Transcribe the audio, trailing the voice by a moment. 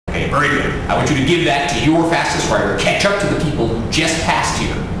very good. I want you to give that to your fastest rider. Catch up to the people who just passed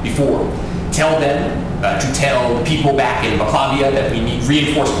here before. Tell them to tell the people back in Baclavia that we need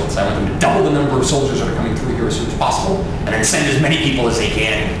reinforcements. I want them to double the number of soldiers that are coming through here as soon as possible, and then send as many people as they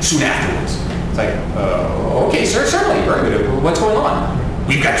can soon afterwards. It's like, okay, sir, certainly, very good. What's going on?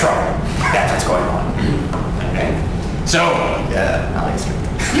 We've got trouble. That's what's going on. Okay. So, yeah, I like Strick.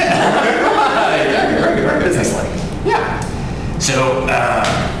 Yeah. Very good, very good. Business-like. Yeah. So,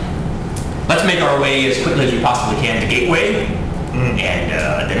 let's make our way as quickly as we possibly can to Gateway,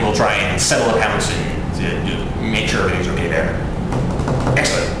 and then we'll try and settle accounts and make sure everything's okay there.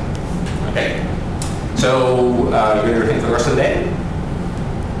 Excellent. Okay. So, you're going to do everything for the rest of the day?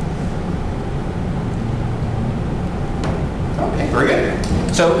 Okay, very good.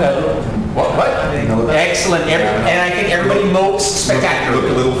 So, what? Excellent. And I think everybody mopes spectacularly.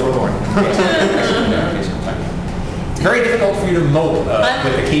 Look a little forlorn. It's very difficult for you to mope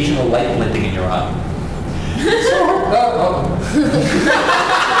with occasional light glinting in your eye.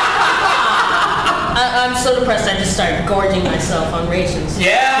 I'm so depressed I just started gorging myself on rations.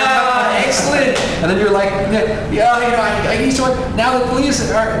 Yeah, excellent. And then you're like, yeah, you know, I can eat so much. Now the police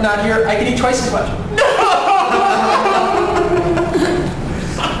are not here, I can eat twice as much. No!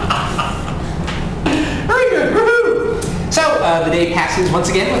 Very good, woohoo! So the day passes once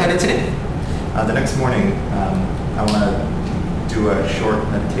again without incident. The next morning, I want to do a short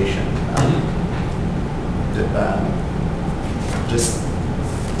meditation. Just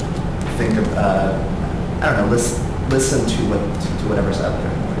think of, I don't know, listen to whatever's out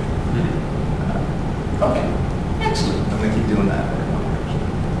there. Okay, excellent. I'm going to keep doing that.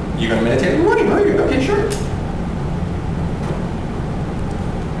 You're going to meditate in the morning, very good. Okay, sure.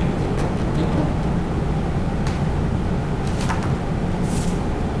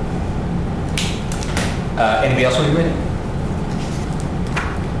 Anybody else want to do it?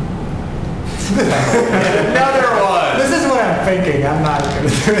 No, there was. This is what I'm thinking. I'm not going to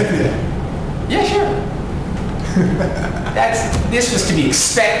do it yet. Yeah, sure. This was to be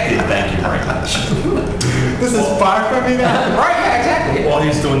expected. Thank you very much. This is far from me now. Right? Yeah, exactly. While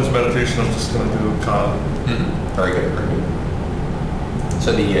he's doing his meditation, I'm just going to do a con. Very good. Very good. So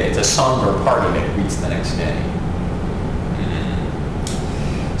it's a somber part of it reads the next day.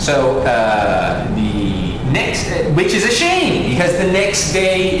 So the next, which is a shame, because the next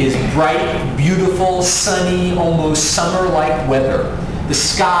day is bright, beautiful, sunny, almost summer-like weather. The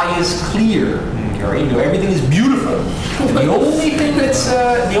sky is clear. Right? You know, everything is beautiful. And the only thing that's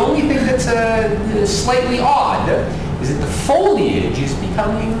slightly odd is that the foliage is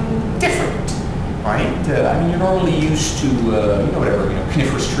becoming different. Right? I mean, you're normally used to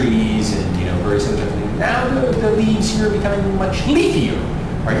coniferous trees and various other things. Now the leaves here are becoming much leafier.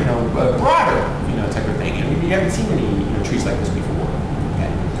 Or broader, type of thing. You haven't seen any trees like this before. Okay.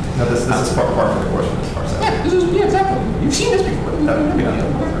 No, this is part of the course from this far south. Yeah, exactly. You've seen this before.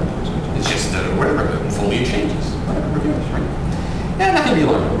 It's just whatever the foliage changes. Whatever, right? Yeah, nothing to be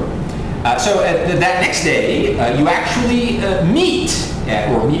alarmed over. So that next day, you actually meet at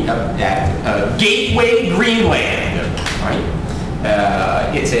Gateway, Greenland. Right.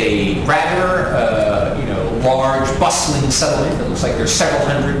 It's a rather large, bustling settlement. It looks like there's several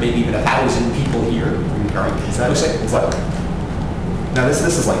hundred, maybe even 1,000 people here. Is that what? No, this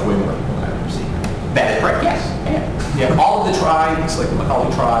is like way more than I've ever seen. That is correct, yes. Yeah, all of the tribes, like the Macaulay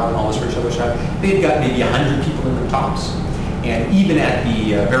tribe and all this rich other tribe, they've got maybe 100 people in the tops. And even at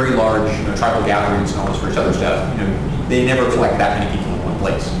the very large tribal gatherings and all this rich other stuff, they never collect that many people in one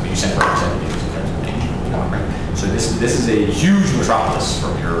place. You send representatives and things. Right? So this is a huge metropolis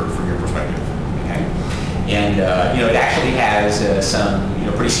from your perspective. Okay? And it actually has some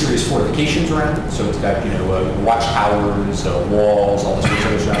pretty serious fortifications around it. So it's got watchtowers, walls, all this rich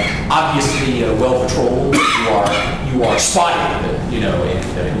other stuff. Obviously, well patrolled. You are spotted,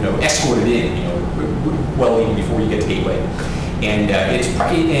 and escorted in, well even before you get to Gateway. And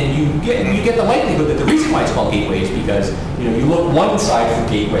you get the likelihood that the reason why it's called Gateway is because you look one side from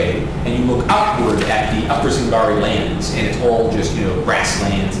Gateway and you look upward at the Upper Zingari lands, and it's all just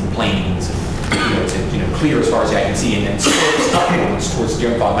grasslands and plains. It's clear as far as the eye can see, and then slopes upwards towards the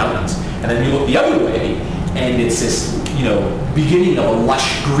Jungfrau Mountains. And then you look the other way, and it's this beginning of a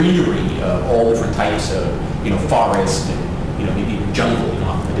lush greenery of all different types of forest and maybe even jungle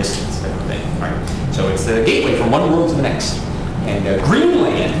off in the distance, type of thing. Right? So it's the gateway from one world to the next. And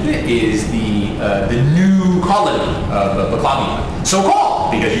Greenland is the new colony of Baclavia. So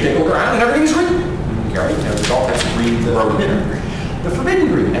called because you take a look around and everything's green. Right? There's all types of green that are forbidden. The forbidden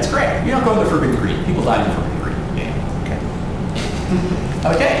green, that's correct. You don't go to the forbidden green. People die in the forbidden green. Yeah. Okay.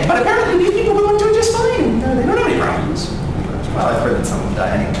 Okay. But apparently these people go into it just fine. They don't have any problems. Well, I've heard that some of them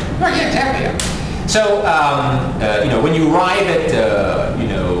die anyway. Right, yeah, exactly, yeah. So, when you arrive at,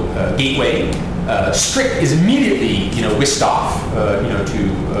 Gateway, Strick is immediately, whisked off,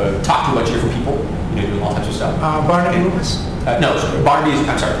 to talk to a bunch of different people, doing all types of stuff. Barnaby Lewis? No, Barnaby is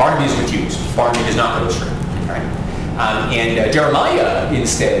refused. Barnaby does not go to Strick. Right? And Jeremiah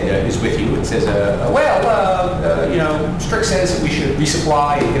instead is with you and says, Strick says that we should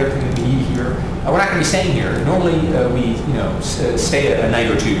resupply and get everything that we need here. We're not going to be staying here. Normally we, stay a night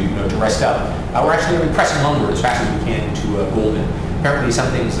or two, to rest up. We're actually going to be pressing onward as fast as we can to Golden. Apparently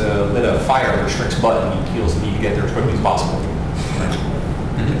something's lit a fire under Strick's butt and he feels the need to get there as quickly as possible.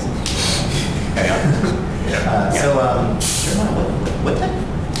 So, Jeremiah, what type of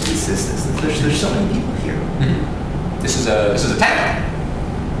place is this? There's so many people here. Mm-hmm. This is a town.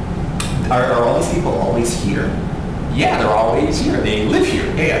 Are all these people always here? Yeah, they're always here. They live here.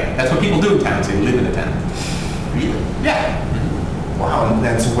 Yeah. That's what people do in towns. They live in a town. Really? Yeah. Wow,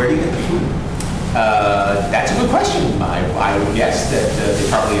 and so where do you get the food? That's a good question. I would guess that they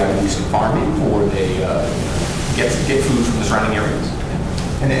probably either do some farming or they get food from the surrounding areas.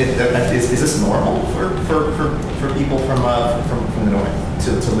 And is this normal for people from the north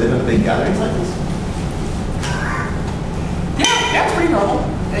to live in big gatherings like this? Yeah, it's pretty normal.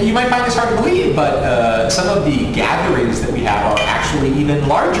 You might find this hard to believe, but some of the gatherings that we have are actually even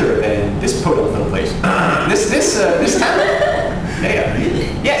larger than this podunk little place. This town. Yeah. Really?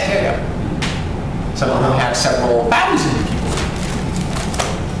 Yes, yeah. Some of them have several thousand people.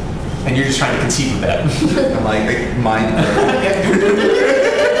 And you're just trying to conceive of that. I'm like mind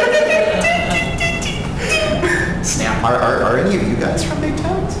Snap. Are any of you guys from big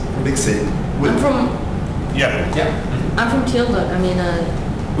towns? From big cities? I'm from Yeah. I'm from Tilda. I mean,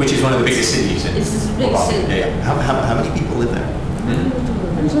 Which is one of the biggest cities. This is a big city. Yeah. How many people live there?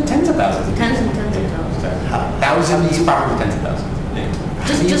 There's like tens of thousands. Tens and tens of thousands. Thousands, probably tens of thousands. Yeah.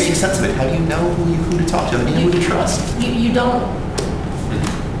 How do you make sense of it? How do you know who to talk to? How do you know who to trust? You don't.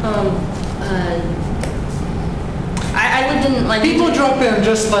 I lived in like People drop in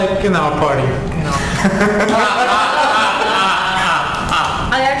just like in our party,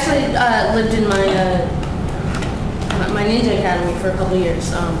 I actually lived in my ninja academy for a couple of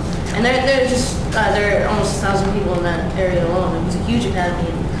years, and there are almost 1,000 people in that area alone. It was a huge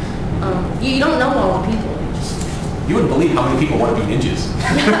academy. And, you don't know all the people. You wouldn't believe how many people want to be ninjas.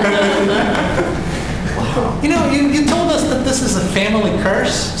 You told us that this is a family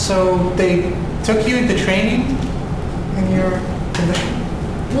curse, so they took you into training in your condition?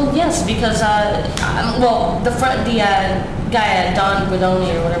 Well, yes, because the guy Don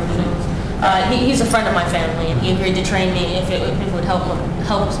Guidoni or whatever his name is, he's a friend of my family, and he agreed to train me if it would help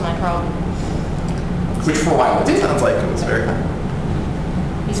with my problem. Which for a while it Sounds like it was very kind.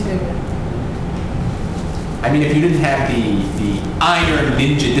 He's very good. I mean, if you didn't have the iron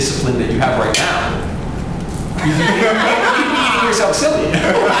ninja discipline that you have right now, you'd be eating yourself silly.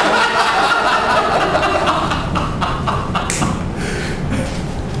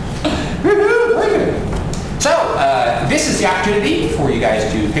 So, this is the opportunity for you guys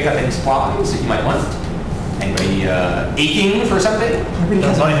to pick up any supplies that you might want. Anybody aching for something? Everybody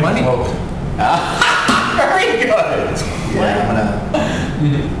has money. Very good. Yeah,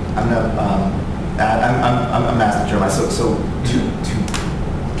 I'm Master Jeremiah. So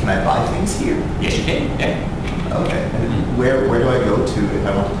can I buy things here? Yes, you can. Yeah. Okay. And where do I go to if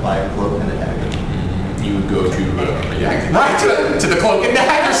I want to buy a cloak and a dagger? You would go to to the cloak and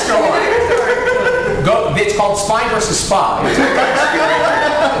dagger store. Go. It's called Spy versus Spy.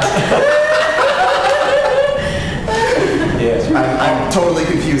 Yes. I'm totally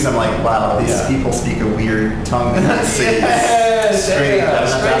confused. I'm like, wow, these people speak a weird tongue. Yes, Strange.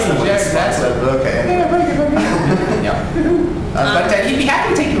 Okay. Yeah, very good. Yeah. But he'd be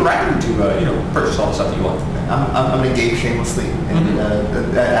happy to take you around to purchase all the stuff that you want. I'm gonna engage shamelessly and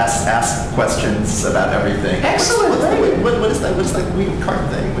ask questions about everything. Excellent. What is that weird cart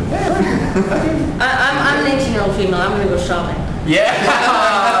thing? I'm an 18-year-old female. I'm gonna go shopping. Yeah.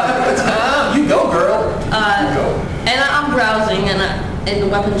 You go, girl. Go. And I'm browsing in the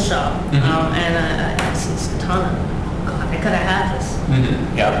weapons shop, and I see this katana. Oh God, I could have had this.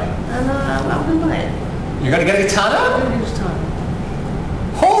 Yeah. And I'm gonna buy it. You're gonna get a katana? I'm gonna get a katana.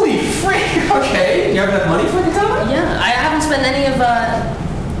 Holy frick! Okay. You have enough money for a katana? Yeah, I haven't spent any of the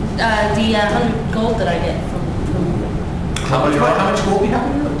 100 gold that I get from. How much gold do you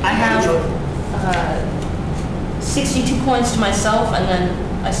have? I have 62 coins to myself, and then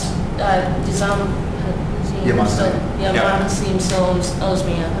Yaman Hasim still owes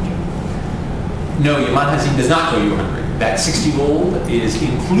me 100. No, Yaman Hasim does not owe you 100. That 60 gold is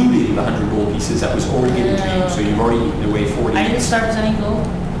including the 100 gold pieces that was already given to you. So you've already eaten away 40. I didn't start with any gold.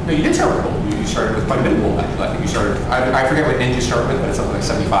 No, you did start with gold. You started with quite a bit of gold, actually. I think you started, I forget what ninja started with, but it's something like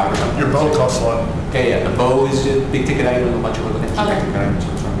 75 or something. Your bow costs a lot. Okay, yeah, the bow is a big ticket item, a bunch of other things. Okay. Big ticket items,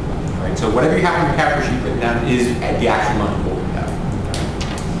 right? So whatever you have on your character sheet written down is the actual amount of gold you have.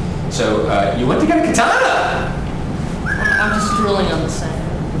 So you went to get a katana. I'm just drooling on the side.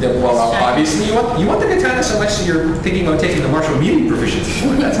 Well, obviously you want the katana so much that you're thinking about taking the martial wielding proficiency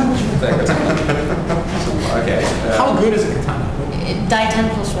for it. That's how much you want that katana. Okay. How good is a katana? Die 10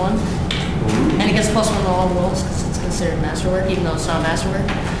 plus 1. And it gets plus 1 to all rolls because it's considered masterwork, even though it's not masterwork.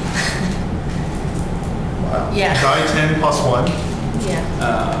 Wow. Yeah. Die 10 plus 1. Yeah.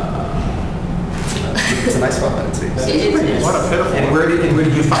 It's a nice weapon, too. It is. What a pitiful And where did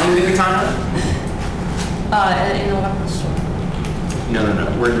you find the katana? In the weapons store. No.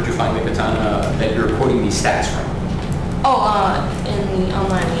 Where did you find the katana that you're quoting these stats from? Oh, in the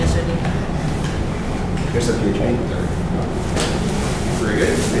online, yes, I did. Here's a PHA. Very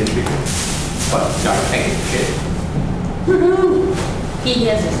good. What? Got a tank? Shit. He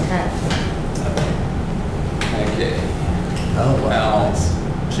has his hat. Okay. Oh, wow. Well, Nice.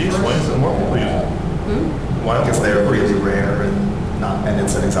 Jeez, why is it more people use it? Why I guess don't they're more people use really it? rare and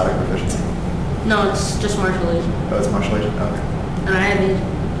it's an exotic proficiency. No, it's just martial agent. Oh, it's martial agent? Okay. And I have it.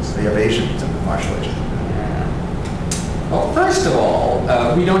 So you have Asian and martial agent. well, first of all,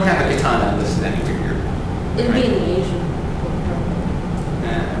 we don't have a katana listed anywhere here. It'd be in the Asian.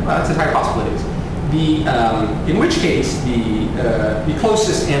 Well, that's entirely possible it is. In which case, the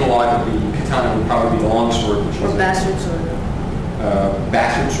closest analog of the katana would probably be the longsword, which Or is bastard sword.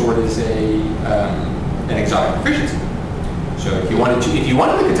 bastard sword is an exotic proficiency. So if you wanted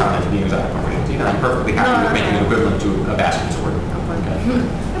the katana to be an exotic proficiency, then I'm perfectly happy with making an equivalent to a bastard sword.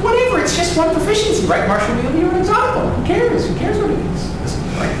 Whatever, it's just one proficiency, right? Martial wielding or an exotic one. Who cares? Who cares what it is?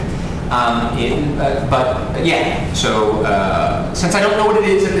 Right? So since I don't know what it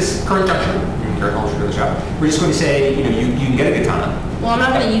is at this current juncture, we're just going to say, you can get a katana. Well, I'm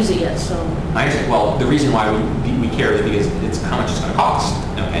not going to use it yet, so. I understand. Well, the reason why we care is because it's how much it's going to cost.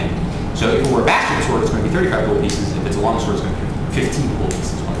 Okay. So if it were a bastard sword, it's going to be 35 gold pieces. If it's a long sword, it's going to be 15 gold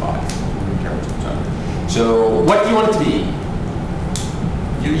pieces. 25. So what do you want it to be?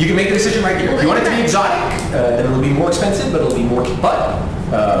 You can make the decision right here. If you want it to be exotic, then it'll be more expensive, but it'll be more. And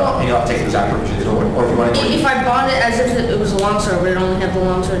you'll have to take the exotic proficiency. Or if you want it to be. If I bought it as if it was a longsword, would it only have the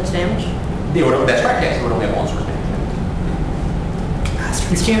longsword's damage? That's right. Yes, it would only have longsword damage.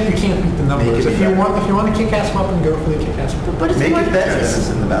 You can't beat the numbers. Make it If you better. want a kick-ass weapon, go for the kick-ass weapon. But it's Make more it better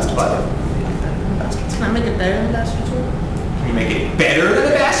expensive. than the bastard sword. Can I make it better than the bastard sword? Can you make it better than a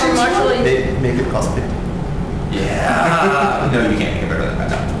bastard Or martial sword? agent? They make it cost 50. Yeah. No, you can't make it better than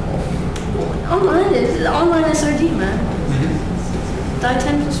that. Online is online SRD, man. Die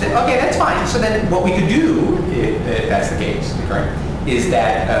 10 plus 1. Okay, that's fine. So then what we could do, if that's the case, correct, is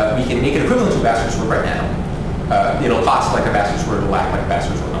that we can make it equivalent to a bastard sword right now. It'll cost like a bastard sword, it'll act like a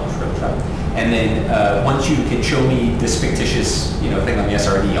bastard sword, and then once you can show me this fictitious thing on the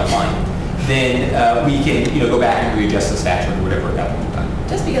SRD online, then we can go back and readjust the stats or whatever at that point in time.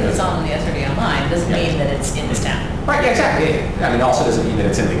 Just because it's on the SRD online doesn't mean that it's in this town. Right, yeah, exactly. I mean, also doesn't mean that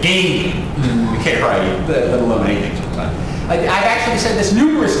it's in the game, okay, right, let alone anything sometimes. I've actually said this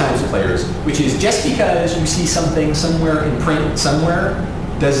numerous times to players, which is just because you see something somewhere in print somewhere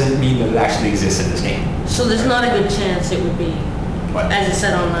doesn't mean that it actually exists in this game. So there's not a good chance it would be, What? as it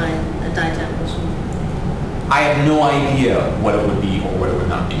said online, a die 10 plus 1. I have no idea what it would be or what it would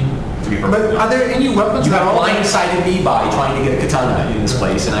not be, to be perfectly But are honest. there any weapons You at have all? blindsided me by trying to get a katana in this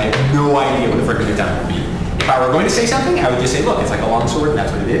place, and I have no idea what the freaking katana would be. If I were going to say something, I would just say, look, it's like a longsword, and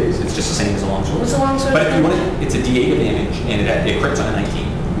that's what it is. It's just the same as a longsword. What's a longsword? But if you want it, it's a D8 of damage, and it crits on a 19.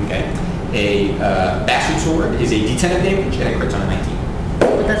 Okay. A bastard sword is a D10 of damage, and it crits on a 19.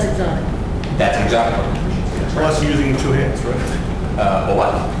 But that's exotic. That's an exotic weapon. Plus using it two hands, right? Well,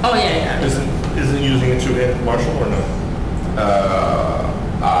 what? Oh, yeah. Isn't using it two hands martial or no?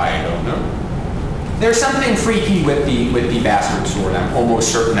 I don't know. There's something freaky with the bastard sword. I'm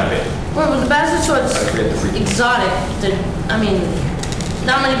almost certain of it. Well, with the bastard sword's I forget the freaking- exotic. I mean,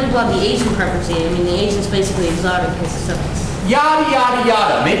 not many people have the Asian preference here. I mean, the Asian's basically exotic because it's Yada yada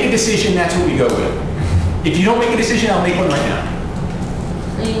yada. Make a decision. That's what we go with. If you don't make a decision, I'll make one right now.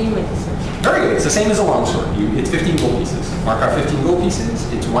 you make this. Very good. It's the same as a longsword. It's 15 gold pieces. Mark out 15 gold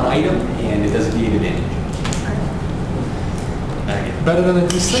pieces. It's one item, and it does a D8 of damage. Better than a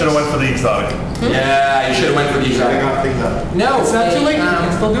D6? Should have went for the exotic. Yeah, you should have went for the I exotic. got things up. No, It's not too late. You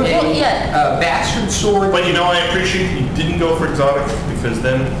can still do it. Well, yeah. Bastard sword. But I appreciate you didn't go for exotic because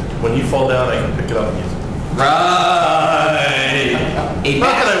then when you fall down, I can pick it up and use it. Right.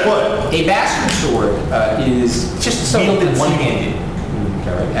 Not that I would. A bastard sword is just wielded one-handed,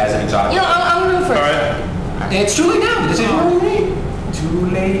 okay, as an exotic. You know, I'm rooting for All it. right. It's too late now. The decision already made. Too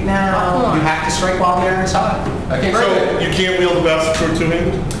late now. Come on. You have to strike while they're inside. Okay, very So good. you can't wield the bastard sword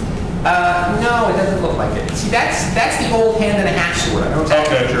two-handed? No, it doesn't look like it. See, that's the old hand and a half sword. I know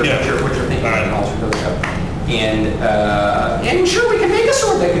exactly Okay, what yeah. you're thinking. All right. And also those go. And sure, we can make a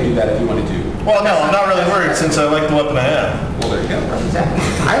sword that can do that if you want to do. Well, no, I'm not really worried since I like the weapon I have. Well, there you go. Exactly.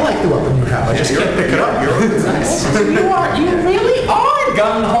 I like the weapon you have, I just can't pick it up. You really are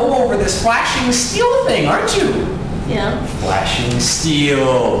gung-ho over this flashing steel thing, aren't you? Yeah. Flashing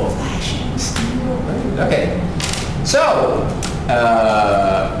steel. Flashing steel. Okay. So,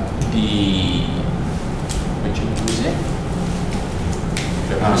 what'd you use it?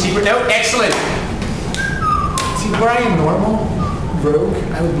 Secret note, excellent. See, where I am normal, rogue,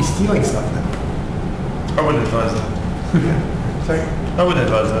 I would be stealing stuff now. I wouldn't advise that. Sorry? I wouldn't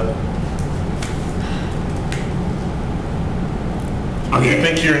advise that. If you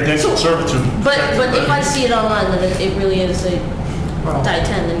think you're in indentured servitude. But if I see it online that it really is a die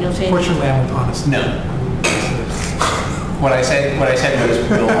 10, then you'll change it. Fortunately, I'm honest. No. What I said was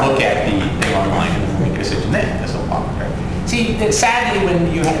we'll look at the thing online and make a decision then. That's no problem, right? See, sadly,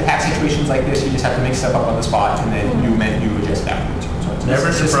 when you have situations like this, you just have to make stuff up on the spot, and then you adjust afterwards. So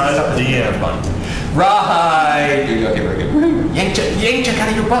Never surprise the DM. Right. Okay, very good. Yank check out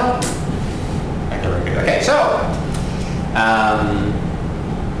of your butt. Okay, very good. Okay, so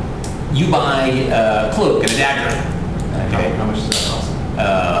you buy a cloak and a dagger. Okay. How much does that cost?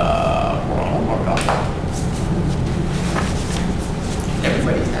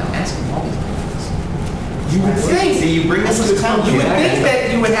 Everybody's now asking all these questions. You would think that you bring this to town. You would think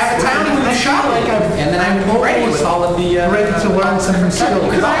that you would have a town with a shop, and then I would go ready with all of the Ready to learn some skill.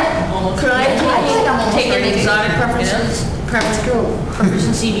 Could I take an exotic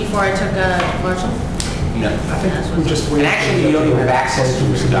proficiency before I took martial? No. I think we just And actually, you don't even have access to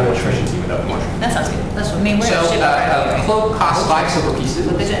exotic proficiency without martial. That sounds good. That's what I mean, we're So in ship, a right? cloak costs 5 silver pieces,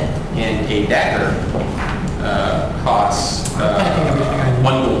 What is it? and a dagger costs 1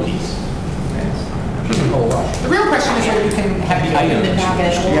 gold piece. The real question is whether you can have the item. The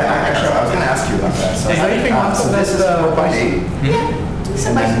packet. Yeah, actually, I was going to ask you about that. So, Is there anything else so that this is 4x8. Yeah.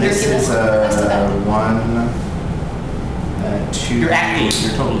 And then this is 1, 2. You're at 8,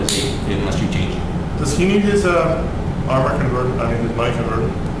 your total is 8, unless you change it. Does he need his armor converted? I mean, his money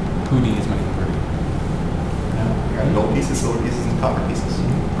converted? Who needs money converted? No, you got gold pieces, silver pieces, and copper pieces.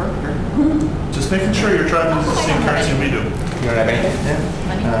 Just making sure you're trying to use the same currency we do. You don't have anything?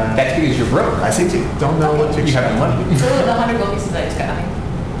 Yeah. That's because you're broke. I see too. don't know what to You have no money. So the 100 gold pieces I just got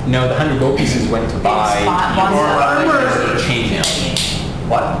nothing. No, the 100 gold pieces went to buy Bought Or stuff. change now.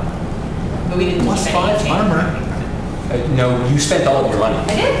 What? But we didn't Plus spend any 5 change. armor. No, you spent all of your money.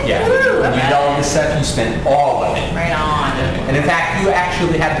 I did? Yeah. Woo, You did all of this stuff, you spent all of it. Right on. And in fact, you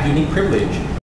actually have the unique privilege